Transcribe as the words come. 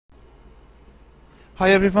Hi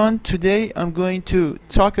everyone, today I'm going to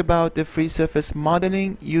talk about the free surface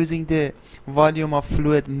modeling using the volume of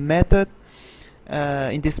fluid method.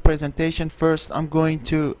 In this presentation, first I'm going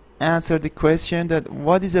to answer the question that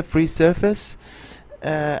what is a free surface.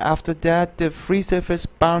 After that, the free surface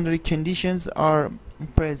boundary conditions are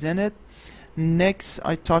presented. Next,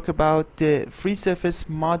 I talk about the free surface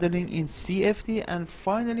modeling in CFD, and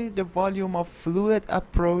finally the volume of fluid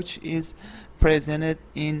approach is presented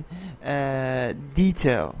in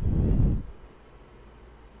detail.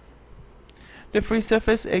 The free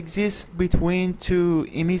surface exists between two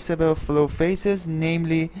immiscible flow phases,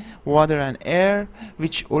 namely water and air,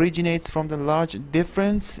 which originates from the large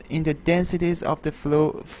difference in the densities of the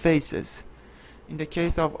flow phases. In the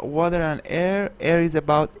case of water and air, air is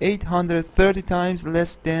about 830 times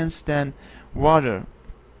less dense than water.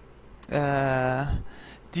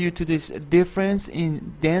 Due to this difference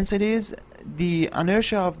in densities, the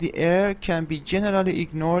inertia of the air can be generally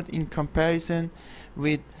ignored in comparison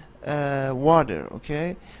with water.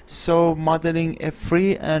 Okay, so modeling a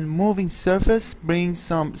free and moving surface brings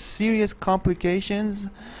some serious complications.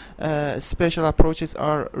 Special approaches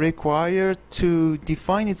are required to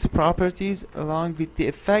define its properties along with the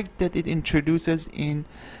effect that it introduces in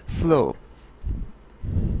flow.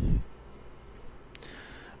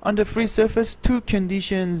 On the free surface, two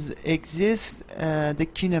conditions exist, the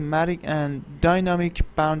kinematic and dynamic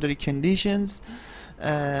boundary conditions.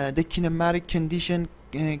 The kinematic condition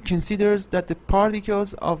considers that the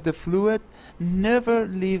particles of the fluid never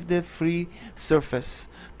leave the free surface.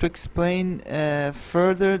 To explain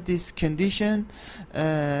further this condition,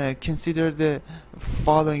 consider the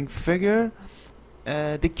following figure.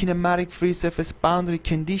 The kinematic free surface boundary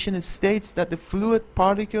condition states that the fluid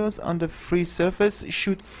particles on the free surface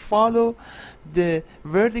should follow the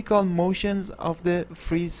vertical motions of the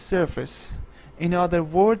free surface. In other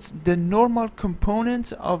words, the normal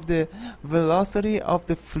component of the velocity of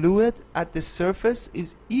the fluid at the surface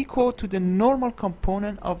is equal to the normal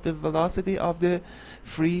component of the velocity of the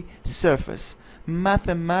free surface.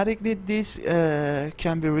 Mathematically, this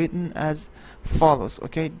can be written as follows.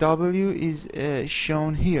 Okay, W is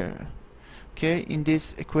shown here. Okay, in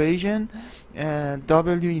this equation,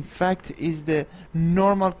 W in fact is the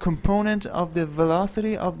normal component of the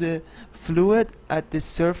velocity of the fluid at the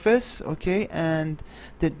surface. Okay, and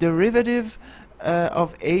the derivative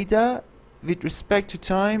of eta with respect to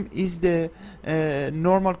time is the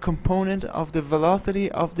normal component of the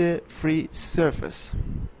velocity of the free surface.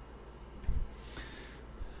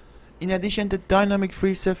 In addition, the dynamic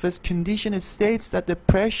free surface condition states that the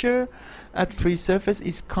pressure at free surface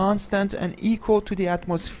is constant and equal to the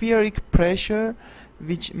atmospheric pressure,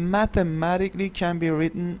 which mathematically can be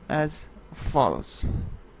written as follows.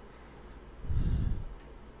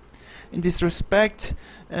 In this respect,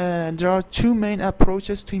 there are two main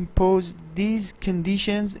approaches to impose these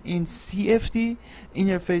conditions in CFD: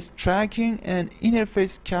 interface tracking and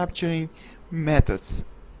interface capturing methods.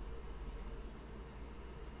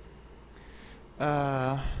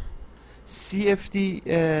 CFD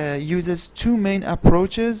uses two main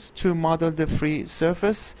approaches to model the free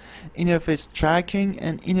surface: interface tracking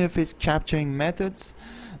and interface capturing methods.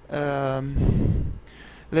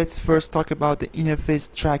 Let's first talk about the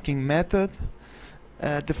interface tracking method.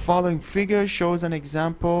 The following figure shows an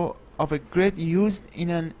example of a grid used in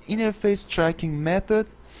an interface tracking method.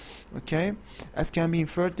 Okay, as can be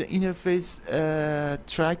inferred, the interface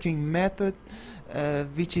tracking method,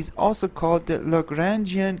 which is also called the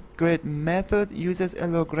Lagrangian grid method, uses a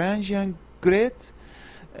Lagrangian grid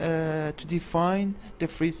to define the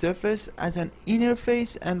free surface as an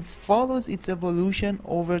interface and follows its evolution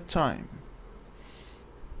over time.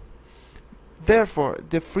 Therefore,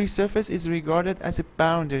 the free surface is regarded as a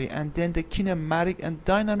boundary, and then the kinematic and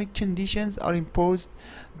dynamic conditions are imposed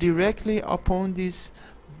directly upon this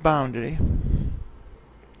boundary.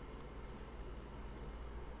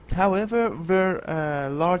 However, where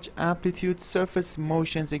large amplitude surface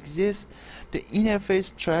motions exist, the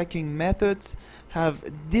interface tracking methods have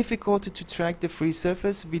difficulty to track the free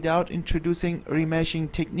surface without introducing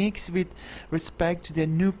remeshing techniques with respect to the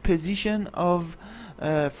new position of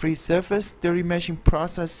free surface. The remeshing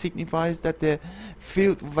process signifies that the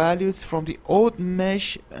field values from the old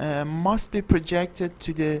mesh must be projected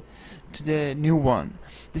to the new one.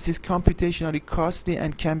 This is computationally costly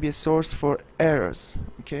and can be a source for errors.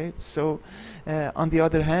 Okay, so on the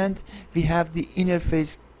other hand, we have the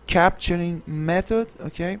interface capturing method,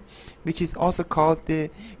 okay, which is also called the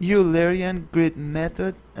Eulerian grid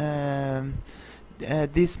method.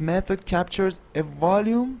 This method captures a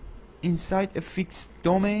volume inside a fixed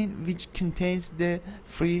domain which contains the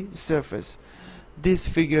free surface. This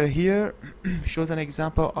figure here shows an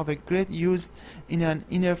example of a grid used in an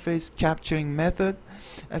interface capturing method.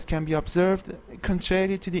 As can be observed,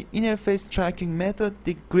 contrary to the interface tracking method,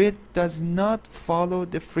 the grid does not follow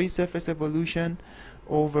the free surface evolution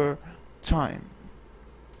over time.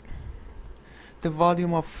 The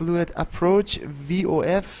volume of fluid approach,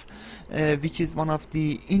 VOF, which is one of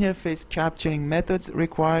the interface capturing methods,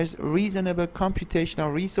 requires reasonable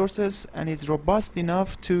computational resources and is robust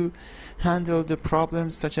enough to handle the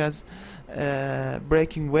problems such as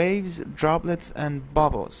breaking waves, droplets, and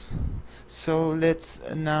bubbles. So let's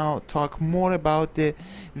now talk more about the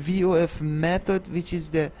VOF method, which is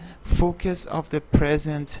the focus of the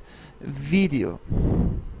present video.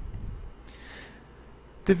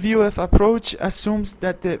 The VOF approach assumes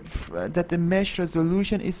that the mesh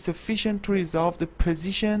resolution is sufficient to resolve the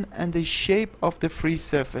position and the shape of the free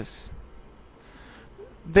surface.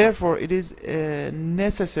 Therefore, it is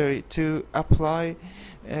necessary to apply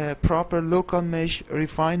proper local mesh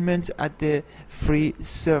refinement at the free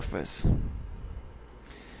surface.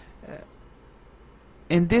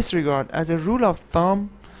 In this regard, as a rule of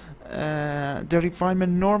thumb, the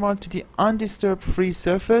refinement normal to the undisturbed free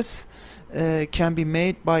surface can be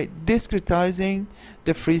made by discretizing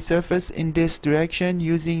the free surface in this direction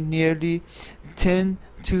using nearly 10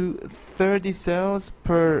 to 30 cells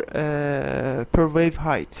per wave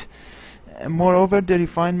height. Moreover, the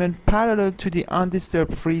refinement parallel to the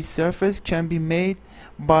undisturbed free surface can be made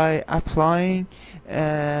by applying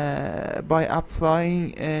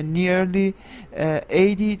nearly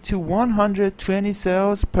 80 to 120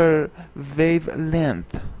 cells per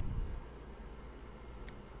wavelength.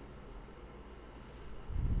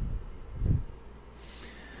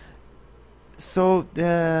 So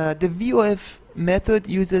the VOF method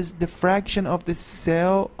uses the fraction of the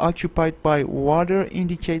cell occupied by water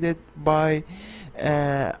indicated by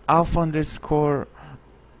alpha underscore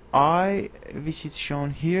I, which is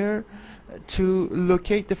shown here, to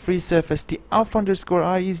locate the free surface. The alpha underscore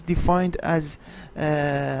I is defined as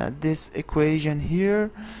this equation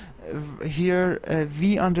here.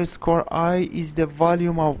 V underscore I is the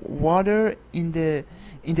volume of water in the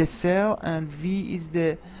cell, and V is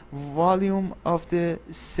the volume of the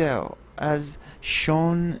cell as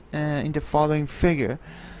shown in the following figure.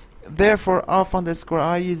 Therefore, alpha underscore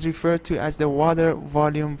I is referred to as the water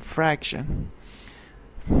volume fraction.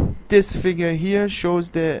 This figure here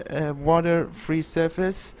shows the water free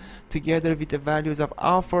surface together with the values of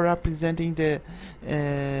alpha representing the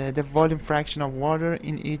volume fraction of water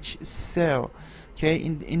in each cell. Okay,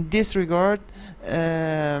 in this regard,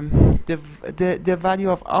 the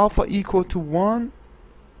value of alpha equal to 1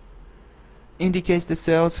 indicates the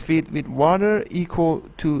cells filled with water, equal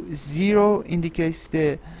to 0 indicates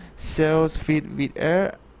the cells filled with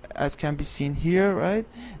air, as can be seen here, right?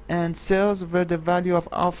 And cells where the value of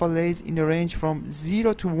alpha lays in the range from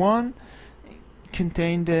 0 to 1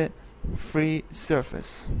 contain the free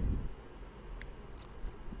surface.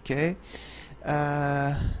 Okay.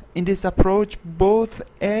 In this approach, both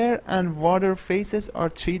air and water phases are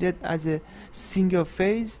treated as a single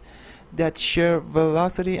phase that share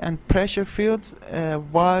velocity and pressure fields,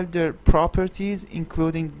 while their properties,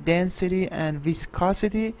 including density and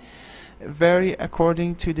viscosity, vary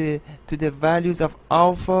according to the values of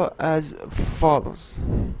alpha as follows.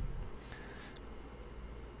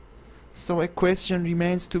 So a question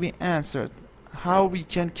remains to be answered: how we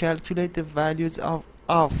can calculate the values of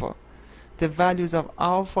alpha? The values of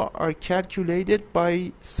alpha are calculated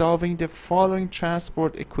by solving the following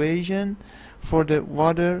transport equation for the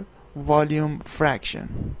water volume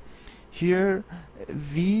fraction. Here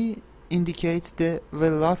V indicates the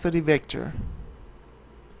velocity vector.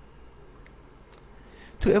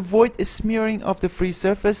 To avoid a smearing of the free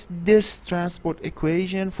surface, this transport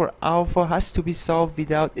equation for alpha has to be solved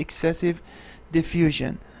without excessive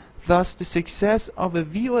diffusion. Thus, the success of a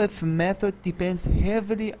VOF method depends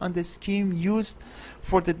heavily on the scheme used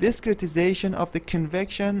for the discretization of the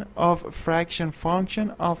convection of fraction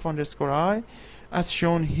function alpha underscore I, as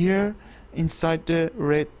shown here inside the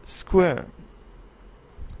red square.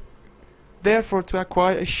 Therefore, to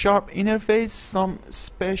acquire a sharp interface, some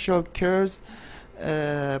special curves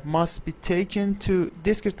must be taken to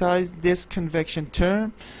discretize this convection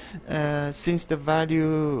term, since the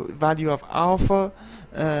value of alpha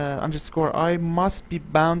underscore I must be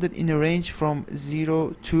bounded in a range from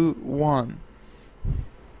 0 to 1.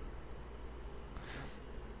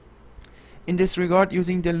 In this regard,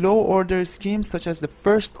 using the low order scheme such as the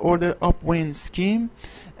first order upwind scheme,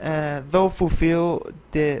 though fulfill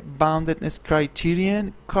the boundedness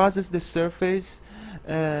criterion, causes the surface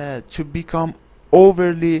to become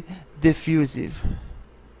overly diffusive.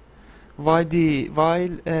 the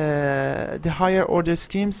higher order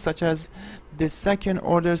schemes such as the second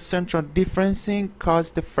order central differencing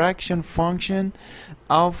cause the fraction function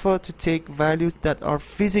alpha to take values that are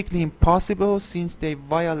physically impossible since they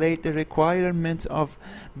violate the requirement of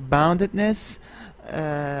boundedness.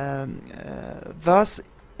 Thus,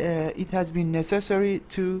 it has been necessary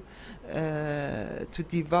to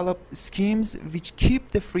develop schemes which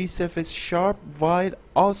keep the free surface sharp while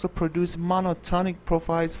also produce monotonic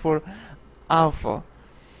profiles for alpha.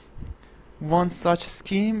 One such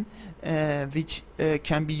scheme which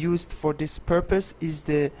can be used for this purpose is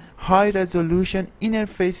the high resolution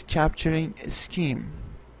interface capturing scheme.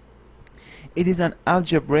 It is an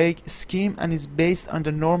algebraic scheme and is based on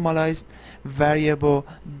the normalized variable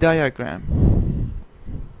diagram.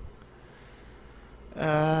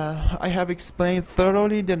 I have explained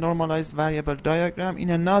thoroughly the normalized variable diagram in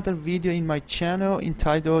another video in my channel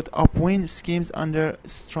entitled Upwind Schemes Under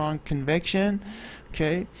Strong Convection.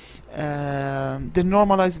 Okay, the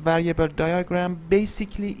normalized variable diagram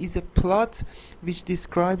basically is a plot which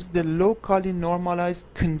describes the locally normalized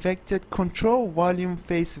convected control volume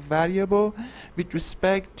phase variable with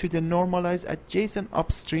respect to the normalized adjacent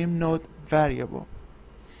upstream node variable.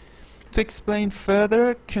 To explain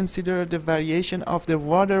further, consider the variation of the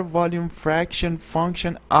water volume fraction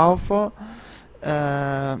function alpha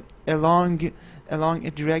along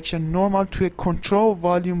a direction normal to a control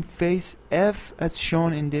volume phase f as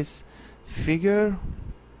shown in this figure.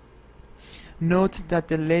 Note that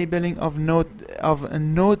the labeling of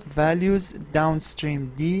node values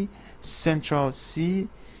downstream D, central C,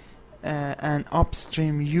 and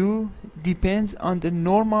upstream U depends on the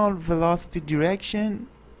normal velocity direction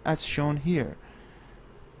as shown here,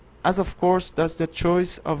 as of course does the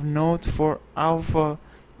choice of node for alpha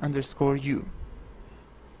underscore U.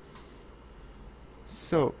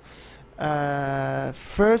 So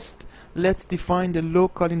first let's define the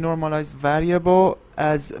locally normalized variable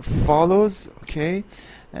as follows. Okay,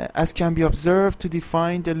 as can be observed, to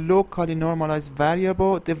define the locally normalized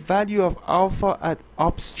variable, the value of alpha at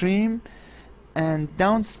upstream and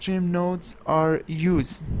downstream nodes are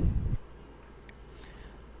used.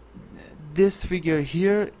 This figure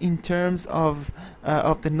here in terms of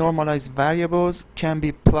the normalized variables can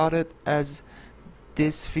be plotted as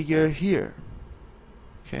this figure here.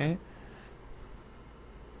 Okay.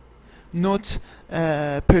 Note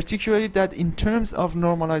particularly that in terms of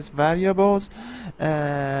normalized variables,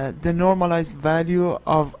 the normalized value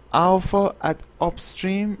of alpha at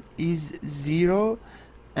upstream is 0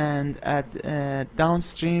 and at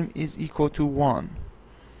downstream is equal to 1.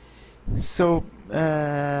 So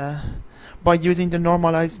by using the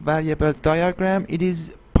normalized variable diagram, it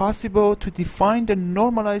is possible to define the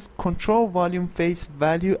normalized control volume phase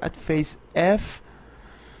value at phase F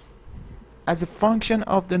as a function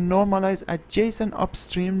of the normalized adjacent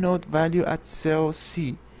upstream node value at cell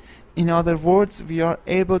C. In other words, we are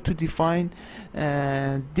able to define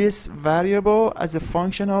this variable as a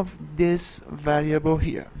function of this variable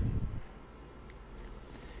here.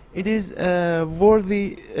 It is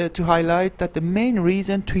worthy to highlight that the main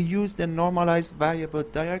reason to use the normalized variable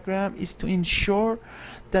diagram is to ensure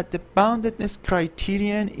that the boundedness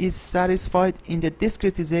criterion is satisfied in the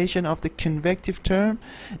discretization of the convective term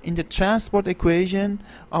in the transport equation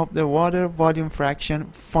of the water volume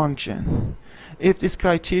fraction function. If this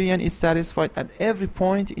criterion is satisfied at every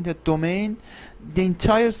point in the domain, the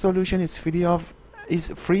entire solution is free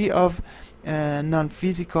of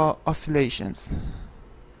non-physical oscillations.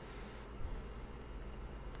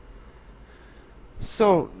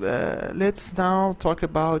 So let's now talk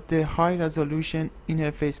about the high resolution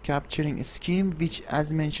interface capturing scheme, which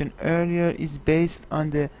as mentioned earlier is based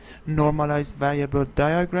on the normalized variable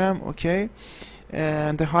diagram. Okay,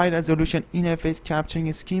 and the high resolution interface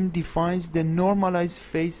capturing scheme defines the normalized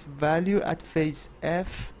phase value at phase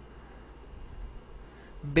F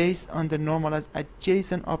based on the normalized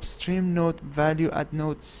adjacent upstream node value at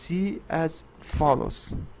node C as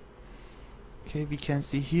follows. Okay, we can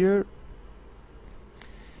see here.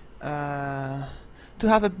 To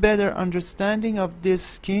have a better understanding of this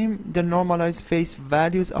scheme, the normalized phase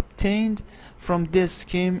values obtained from this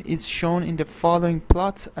scheme is shown in the following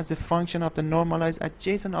plot as a function of the normalized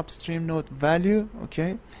adjacent upstream node value.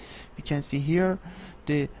 Okay, we can see here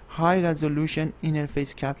the high resolution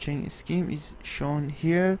interface capturing scheme is shown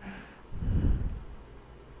here.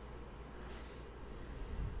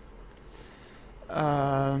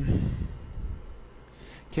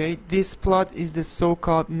 Okay, this plot is the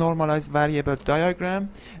so-called normalized variable diagram.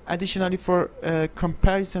 Additionally, for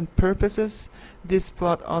comparison purposes, this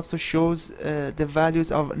plot also shows the values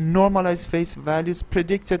of normalized phase values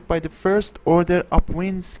predicted by the first order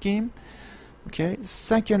upwind scheme, okay,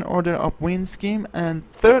 second order upwind scheme, and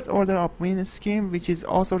third order upwind scheme, which is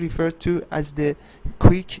also referred to as the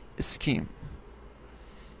quick scheme.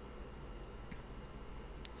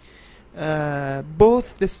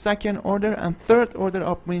 Both the second order and third order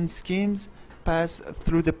upwind schemes pass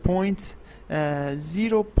through the point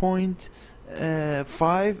 0.5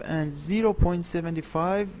 and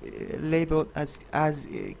 0.75 labeled as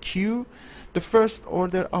Q. The first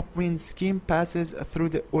order upwind scheme passes through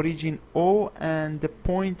the origin O and the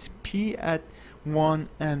point P at 1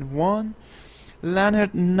 and 1.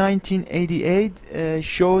 Lannert 1988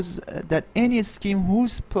 shows that any scheme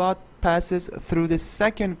whose plot passes through the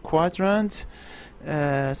second quadrant,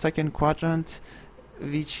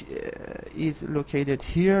 which is located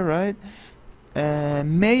here, right,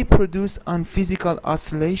 may produce unphysical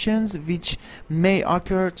oscillations which may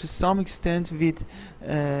occur to some extent with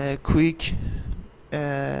quick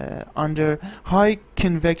under high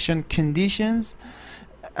convection conditions,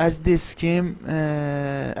 as this scheme,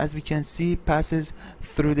 as we can see, passes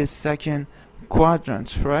through the second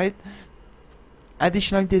quadrant, right?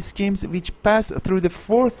 Additionally, the schemes which pass through the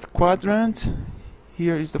fourth quadrant,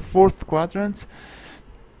 here is the fourth quadrant,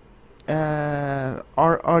 are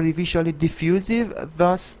artificially diffusive.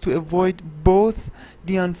 Thus, to avoid both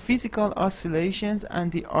the unphysical oscillations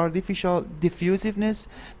and the artificial diffusiveness,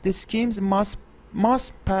 the schemes must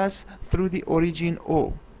pass through the origin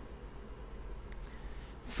O.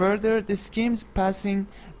 Further, the schemes passing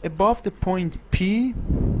above the point P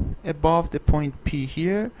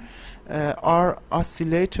here, are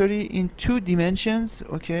oscillatory in 2 dimensions,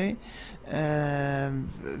 okay,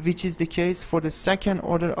 which is the case for the second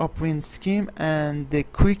order upwind scheme and the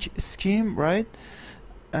quick scheme, right?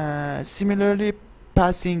 Similarly,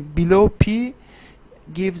 passing below P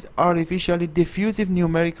gives artificially diffusive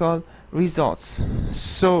numerical results.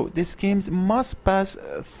 So the schemes must pass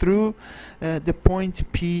through the point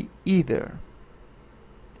P either,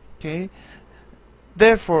 okay?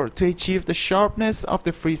 Therefore, to achieve the sharpness of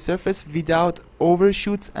the free surface without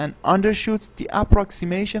overshoots and undershoots, the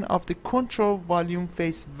approximation of the control volume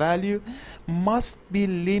phase value must be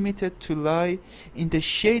limited to lie in the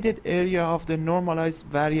shaded area of the normalized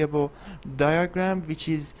variable diagram, which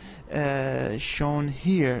is shown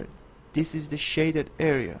here. This is the shaded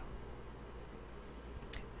area.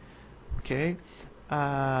 Okay.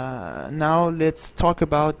 Now let's talk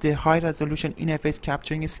about the high resolution interface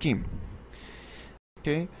capturing scheme.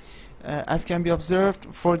 Okay, as can be observed,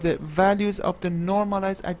 for the values of the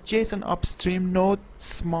normalized adjacent upstream node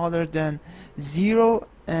smaller than 0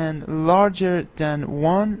 and larger than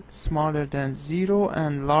 1, smaller than 0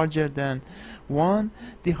 and larger than 1,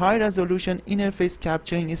 the high resolution interface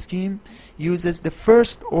capturing scheme uses the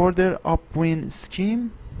first order upwind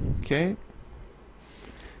scheme. Okay,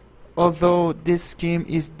 although this scheme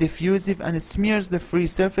is diffusive and smears the free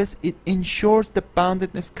surface, it ensures the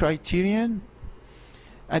boundedness criterion.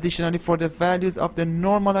 Additionally, for the values of the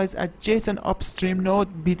normalized adjacent upstream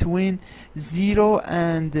node between 0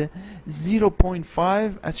 and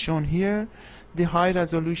 0.5, as shown here, the high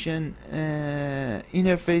resolution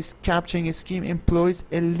interface capturing scheme employs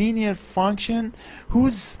a linear function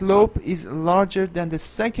whose slope is larger than the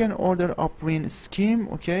second order upwind scheme.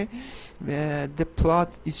 Okay, the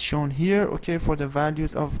plot is shown here. Okay, for the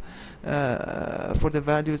values of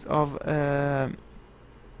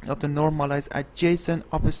the normalized adjacent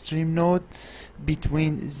upstream node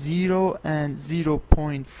between 0 and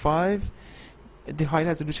 0.5, the high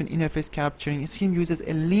resolution interface capturing scheme uses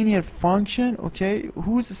a linear function, okay,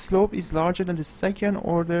 whose slope is larger than the second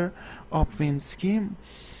order upwind scheme.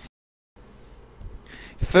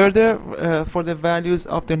 Further, for the values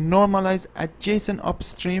of the normalized adjacent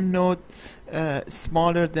upstream node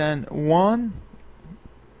smaller than 1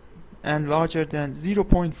 and larger than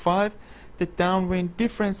 0.5, the downwind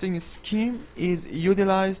differencing scheme is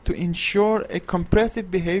utilized to ensure a compressive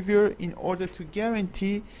behavior in order to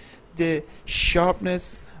guarantee the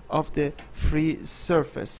sharpness of the free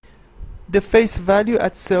surface. The phase value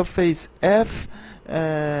at cell phase F,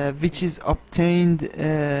 which is obtained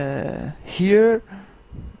here,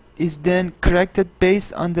 is then corrected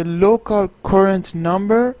based on the local current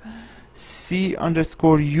number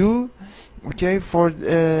C_U, okay,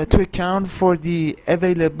 to account for the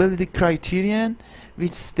availability criterion,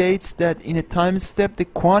 which states that in a time step the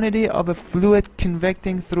quantity of a fluid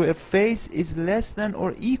convecting through a phase is less than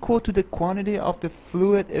or equal to the quantity of the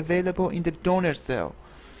fluid available in the donor cell.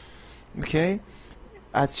 Okay,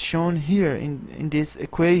 as shown here in this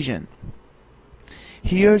equation.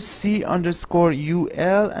 Here C underscore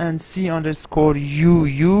UL and C underscore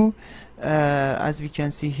UU, as we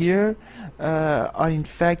can see here, are in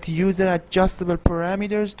fact user adjustable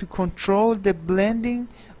parameters to control the blending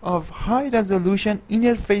of high resolution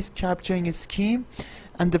interface capturing scheme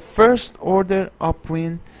and the first order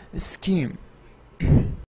upwind scheme.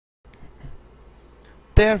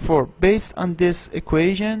 Therefore, based on this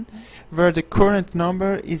equation, where the current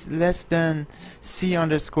number is less than C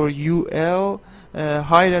underscore UL,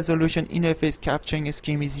 high resolution interface capturing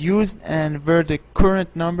scheme is used, and where the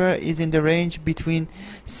current number is in the range between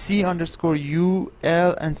C underscore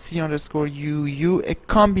UL and C underscore UU, a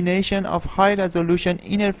combination of high resolution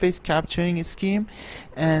interface capturing scheme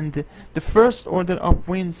and the first order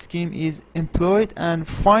upwind scheme is employed. And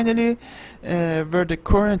finally, where the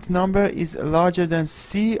current number is larger than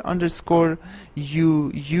C underscore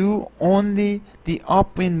UU, only the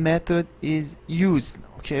upwind method is used.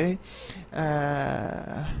 Okay.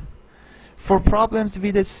 For problems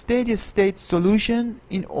with a steady state solution,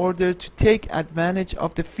 in order to take advantage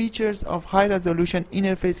of the features of high resolution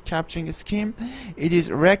interface capturing scheme, it is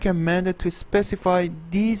recommended to specify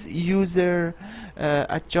these user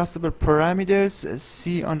adjustable parameters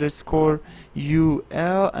C underscore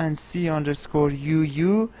UL and C underscore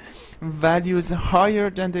UU, values higher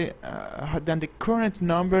than the current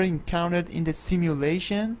number encountered in the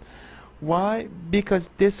simulation. Why? Because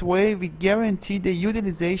this way we guarantee the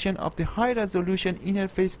utilization of the high resolution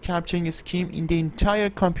interface capturing scheme in the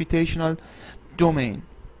entire computational domain.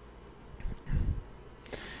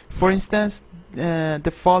 For instance,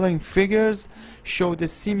 the following figures show the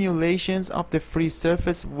simulations of the free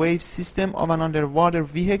surface wave system of an underwater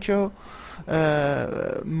vehicle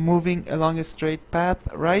moving along a straight path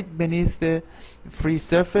right beneath the free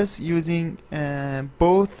surface using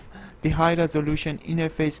both the high resolution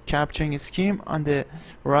interface capturing scheme on the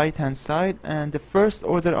right hand side and the first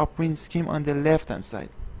order upwind scheme on the left hand side.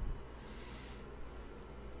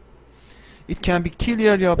 It can be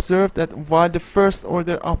clearly observed that while the first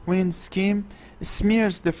order upwind scheme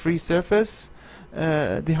smears the free surface,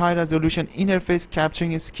 the high resolution interface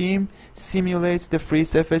capturing scheme simulates the free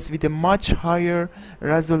surface with a much higher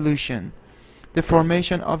resolution. The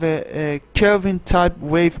formation of a Kelvin type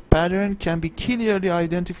wave pattern can be clearly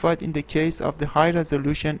identified in the case of the high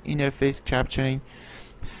resolution interface capturing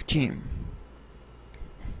scheme.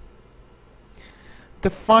 The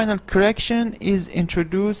final correction is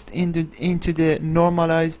introduced into the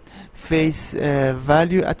normalized phase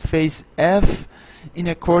value at phase F in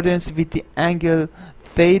accordance with the angle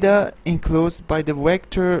theta enclosed by the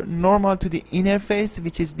vector normal to the interface,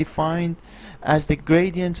 which is defined as the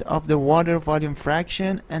gradient of the water volume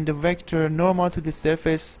fraction, and the vector normal to the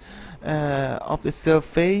surface of the cell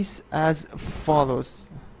face as follows,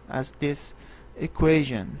 as this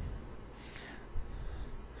equation.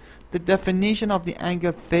 The definition of the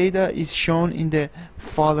angle theta is shown in the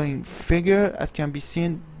following figure. As can be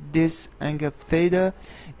seen, this angle theta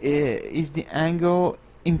is the angle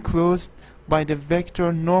enclosed by the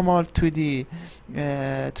vector normal to the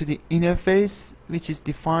interface, which is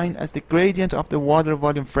defined as the gradient of the water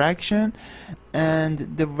volume fraction,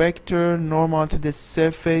 and the vector normal to the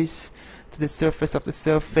surface of the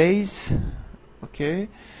cell face. Okay.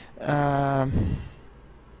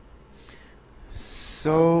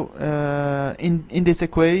 So in this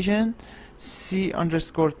equation, C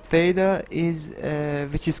underscore theta is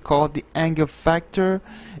which is called the angle factor,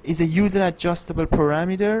 is a user adjustable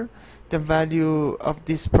parameter. The value of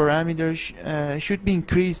this parameter should be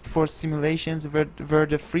increased for simulations where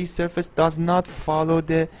the free surface does not follow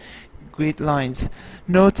the grid lines.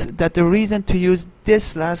 Note that the reason to use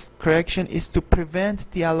this last correction is to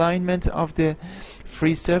prevent the alignment of the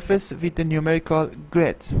free surface with the numerical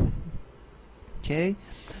grid. Okay.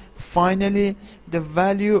 Finally, the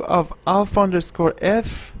value of alpha underscore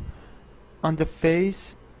f on the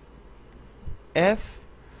face F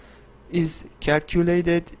is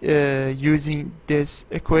calculated using this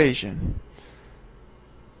equation.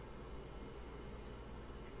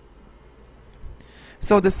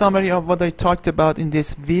 So the summary of what I talked about in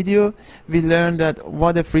this video, we learned that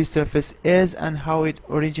what a free surface is and how it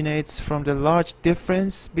originates from the large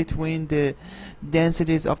difference between the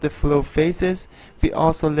densities of the flow phases. We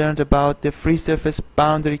also learned about the free surface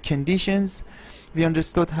boundary conditions. We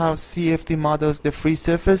understood how CFD models the free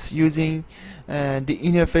surface using the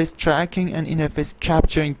interface tracking and interface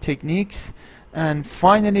capturing techniques. And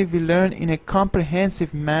finally, we learned in a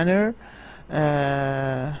comprehensive manner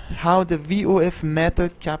how the VOF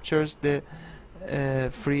method captures the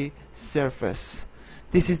free surface.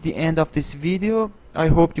 This is the end of this video. I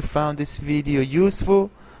hope you found this video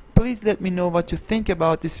useful. Please let me know what you think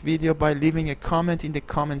about this video by leaving a comment in the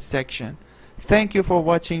comment section. Thank you for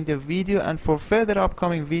watching the video, and for further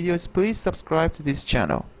upcoming videos, please subscribe to this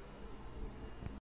channel.